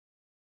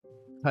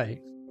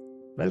Hi,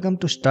 welcome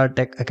to Star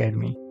Tech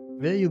Academy,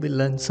 where you will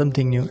learn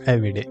something new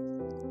every day.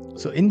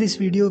 So, in this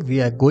video,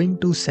 we are going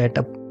to set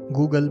up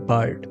Google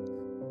Bard.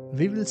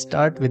 We will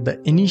start with the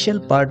initial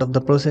part of the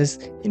process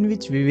in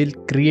which we will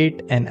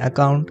create an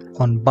account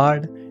on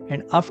Bard,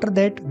 and after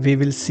that, we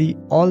will see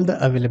all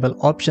the available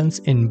options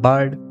in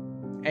Bard,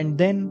 and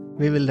then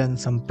we will run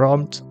some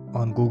prompts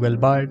on Google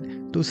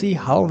Bard to see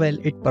how well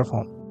it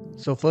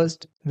performs. So,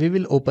 first, we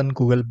will open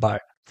Google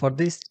Bard. For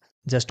this,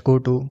 just go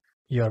to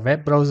your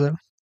web browser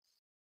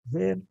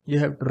where you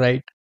have to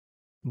write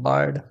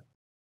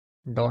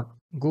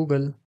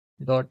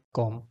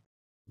bard.google.com.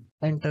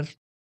 Enter.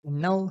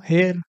 Now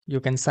here you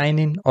can sign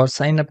in or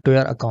sign up to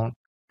your account.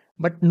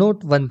 But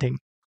note one thing,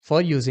 for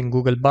using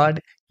Google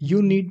Bard,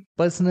 you need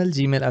personal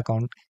Gmail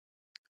account.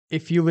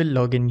 If you will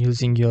log in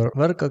using your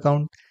work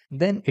account,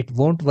 then it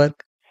won't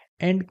work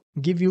and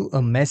give you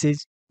a message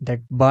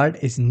that Bard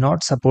is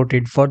not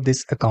supported for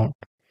this account.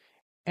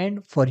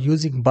 And for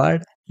using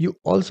Bard, you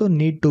also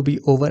need to be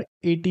over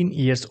 18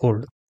 years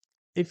old.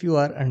 If you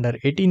are under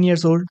 18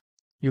 years old,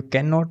 you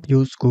cannot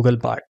use Google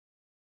Bard.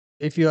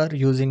 If you are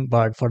using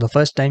Bard for the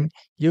first time,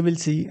 you will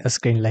see a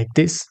screen like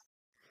this.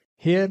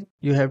 Here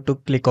you have to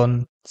click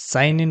on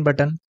sign in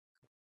button,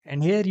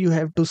 and here you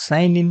have to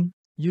sign in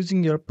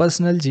using your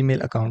personal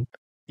Gmail account.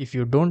 If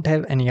you don't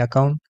have any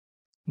account,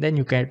 then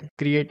you can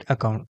create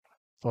account.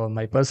 For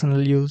my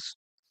personal use,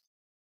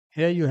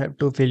 here you have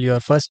to fill your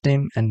first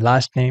name and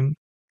last name,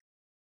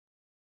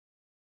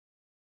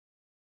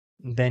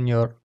 then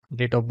your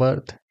date of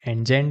birth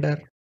and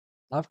gender.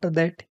 After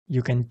that,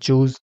 you can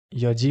choose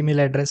your Gmail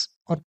address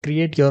or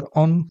create your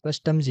own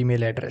custom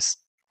Gmail address.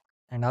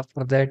 And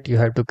after that, you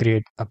have to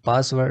create a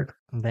password,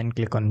 then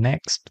click on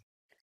next.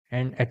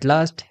 And at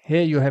last,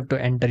 here you have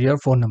to enter your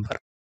phone number.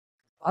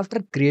 After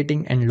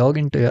creating and log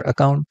into your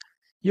account,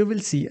 you will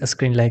see a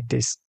screen like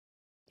this.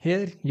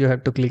 Here you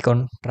have to click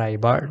on try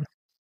Bard.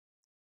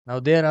 Now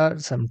there are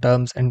some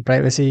terms and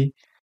privacy,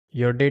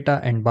 your data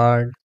and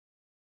Bard,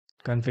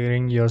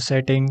 configuring your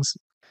settings,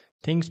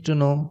 things to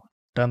know,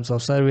 terms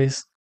of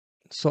service.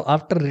 So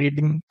after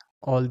reading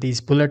all these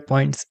bullet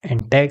points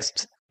and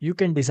texts, you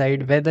can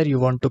decide whether you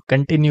want to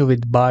continue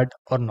with Bard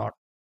or not.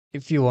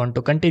 If you want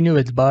to continue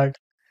with Bard,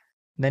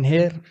 then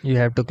here you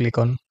have to click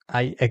on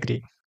I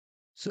agree.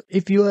 So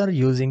if you are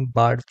using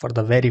Bard for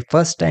the very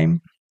first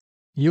time,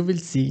 you will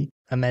see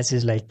a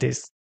message like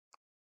this.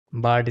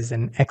 Bard is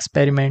an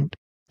experiment.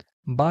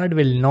 Bard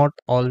will not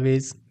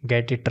always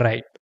get it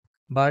right.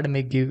 Bard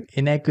may give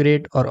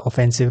inaccurate or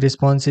offensive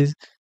responses.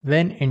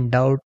 When in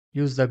doubt,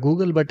 use the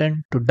Google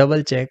button to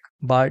double check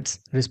Bard's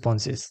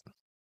responses.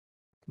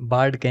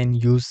 Bard can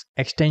use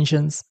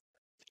extensions.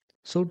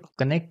 So, to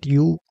connect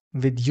you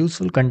with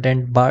useful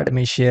content, Bard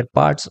may share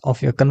parts of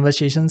your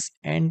conversations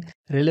and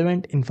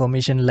relevant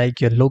information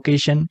like your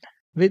location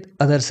with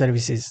other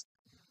services.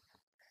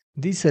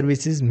 These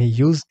services may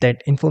use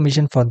that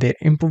information for their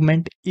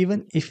improvement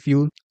even if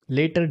you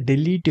later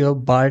delete your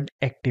Bard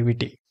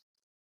activity.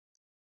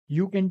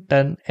 You can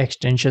turn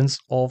extensions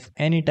off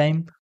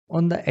anytime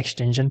on the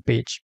extension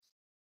page.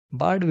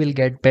 Bard will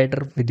get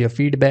better with your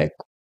feedback,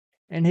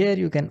 and here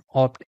you can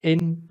opt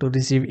in to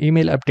receive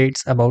email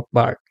updates about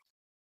Bard.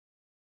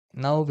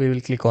 Now we will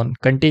click on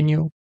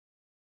continue.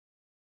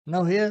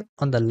 Now here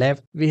on the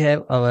left we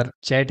have our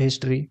chat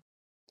history.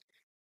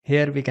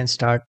 Here we can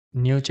start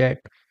new chat.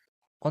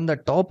 On the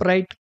top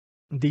right,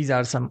 these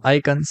are some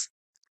icons.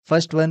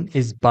 First one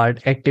is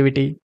Bard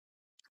activity,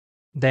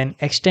 then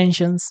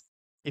extensions.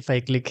 If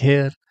I click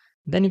here,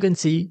 then you can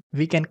see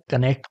we can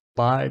connect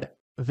Bard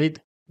with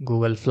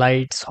Google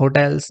Flights,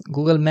 Hotels,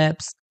 Google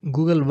Maps,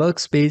 Google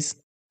Workspace,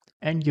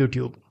 and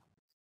YouTube.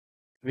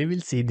 We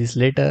will see this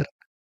later.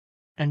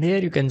 And here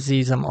you can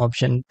see some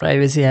option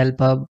Privacy Help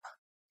Hub,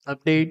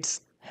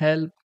 Updates,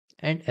 Help,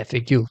 and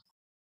FAQ.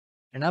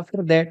 And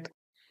after that,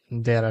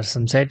 there are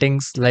some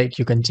settings like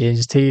you can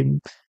change theme,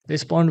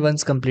 respond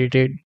once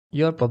completed,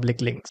 your public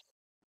links.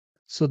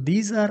 So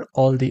these are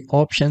all the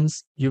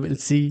options you will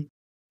see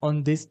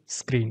on this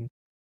screen.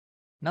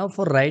 Now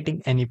for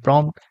writing any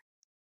prompt,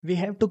 we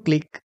have to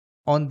click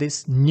on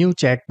this new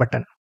chat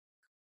button.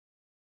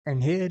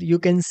 And here you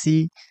can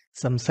see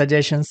some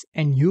suggestions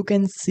and you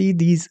can see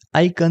these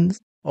icons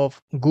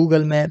of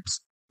Google Maps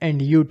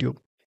and YouTube,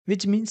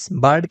 which means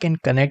Bard can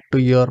connect to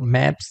your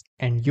maps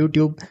and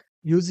YouTube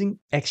using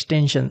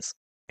extensions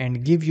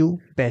and give you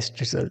best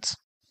results.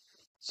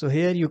 So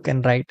here you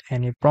can write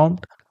any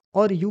prompt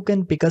or you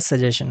can pick a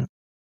suggestion.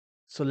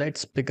 So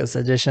let's pick a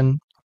suggestion,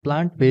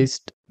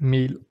 plant-based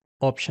meal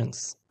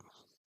options.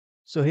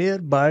 So here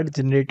Bard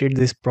generated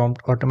this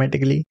prompt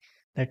automatically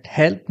that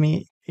helped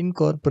me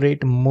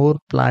incorporate more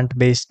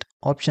plant-based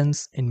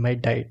options in my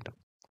diet.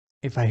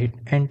 If I hit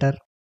enter,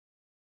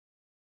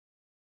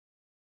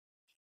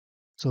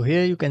 so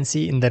here you can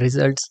see in the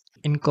results,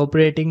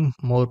 incorporating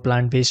more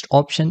plant-based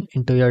option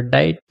into your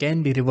diet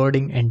can be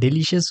rewarding and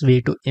delicious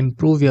way to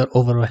improve your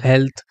overall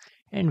health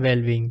and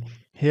well-being.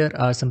 Here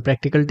are some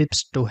practical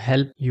tips to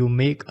help you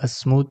make a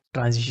smooth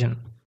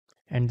transition.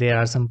 And there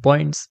are some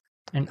points.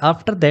 And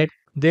after that,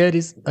 there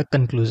is a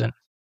conclusion.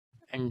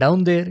 And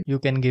down there, you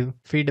can give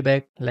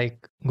feedback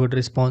like good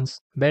response,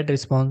 bad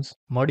response,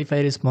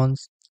 modify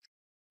response.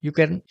 You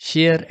can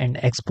share and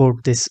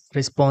export this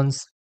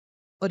response,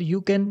 or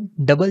you can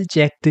double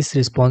check this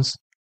response.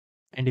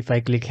 And if I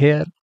click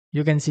here,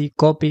 you can see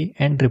copy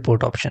and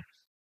report option.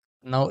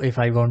 Now, if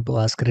I want to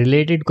ask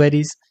related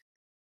queries,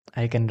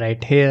 I can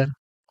write here.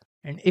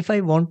 And if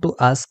I want to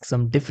ask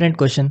some different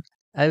question,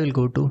 I will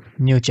go to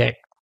new chat.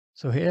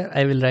 So here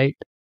I will write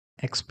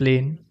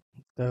explain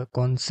the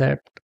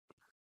concept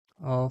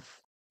of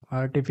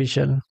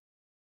artificial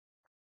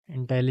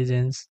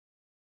intelligence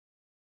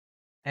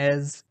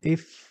as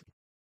if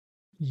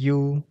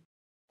you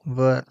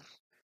were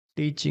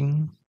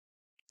teaching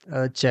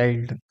a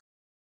child.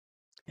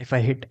 If I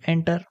hit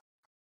enter,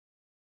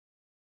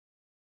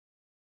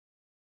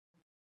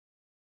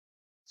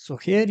 so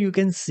here you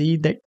can see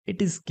that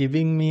it is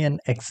giving me an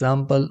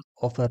example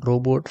of a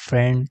robot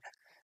friend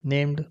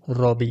named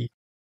Robbie.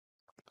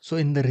 So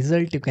in the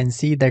result, you can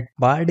see that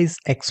Bard is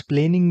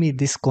explaining me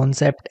this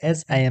concept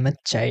as I am a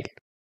child.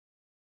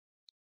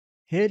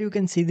 Here you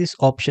can see this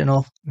option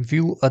of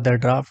view other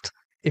drafts.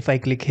 If I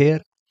click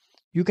here,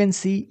 you can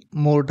see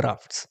more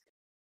drafts.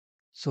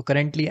 So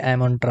currently I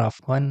am on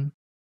draft 1.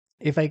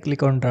 If I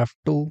click on draft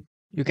 2,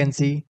 you can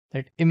see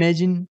that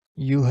imagine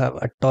you have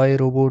a toy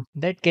robot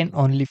that can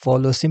only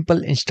follow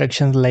simple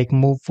instructions like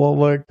move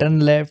forward,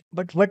 turn left.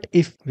 But what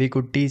if we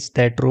could teach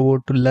that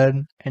robot to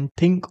learn and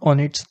think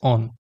on its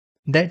own?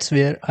 That's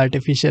where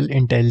artificial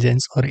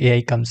intelligence or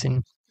AI comes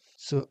in.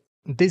 So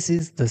this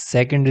is the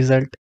second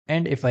result.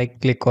 And if I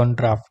click on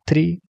draft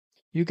 3,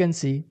 you can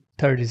see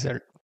third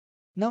result.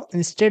 Now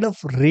instead of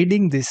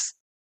reading this,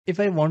 if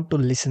I want to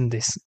listen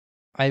this,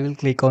 I will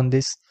click on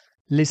this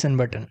listen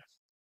button.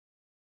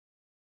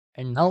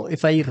 And now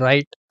if I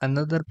write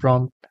another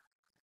prompt,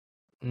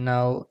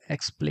 now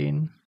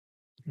explain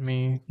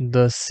me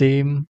the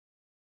same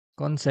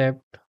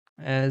concept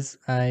as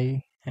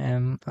I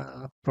am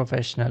a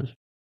professional.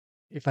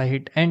 If I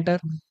hit enter,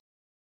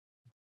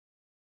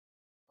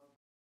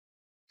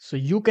 so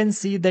you can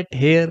see that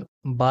here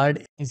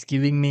Bard is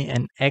giving me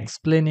an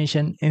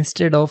explanation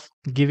instead of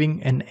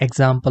giving an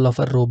example of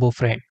a robo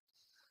friend.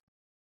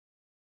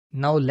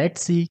 Now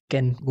let's see,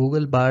 can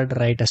Google Bard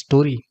write a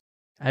story?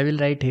 I will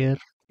write here,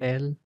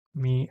 tell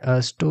me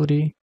a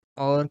story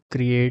or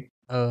create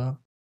a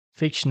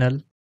fictional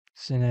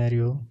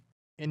scenario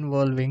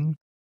involving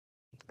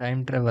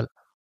time travel.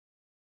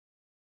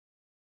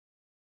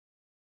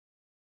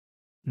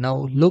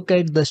 Now look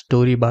at the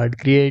story Bard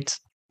creates.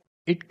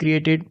 It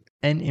created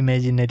an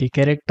imaginary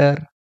character,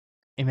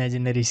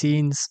 imaginary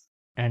scenes,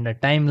 and a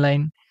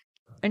timeline.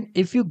 And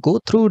if you go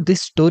through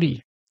this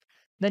story,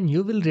 then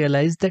you will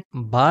realize that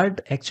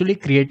Bard actually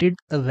created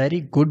a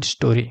very good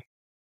story.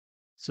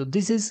 So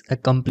this is a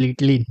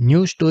completely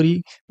new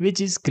story which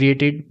is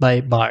created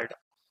by Bard.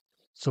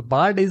 So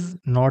Bard is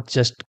not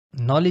just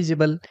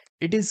knowledgeable,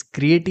 it is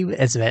creative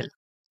as well.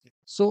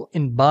 So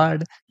in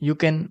Bard, you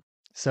can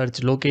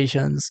search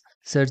locations,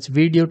 search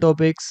video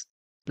topics,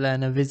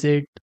 plan a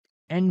visit,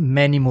 and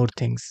many more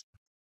things.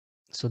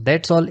 So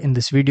that's all in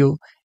this video.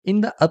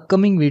 In the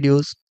upcoming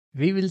videos,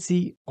 we will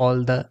see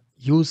all the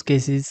use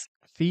cases,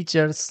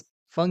 features,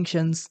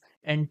 functions,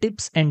 and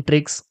tips and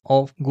tricks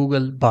of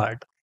Google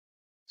Bard.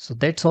 So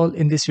that's all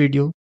in this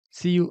video.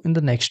 See you in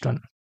the next one.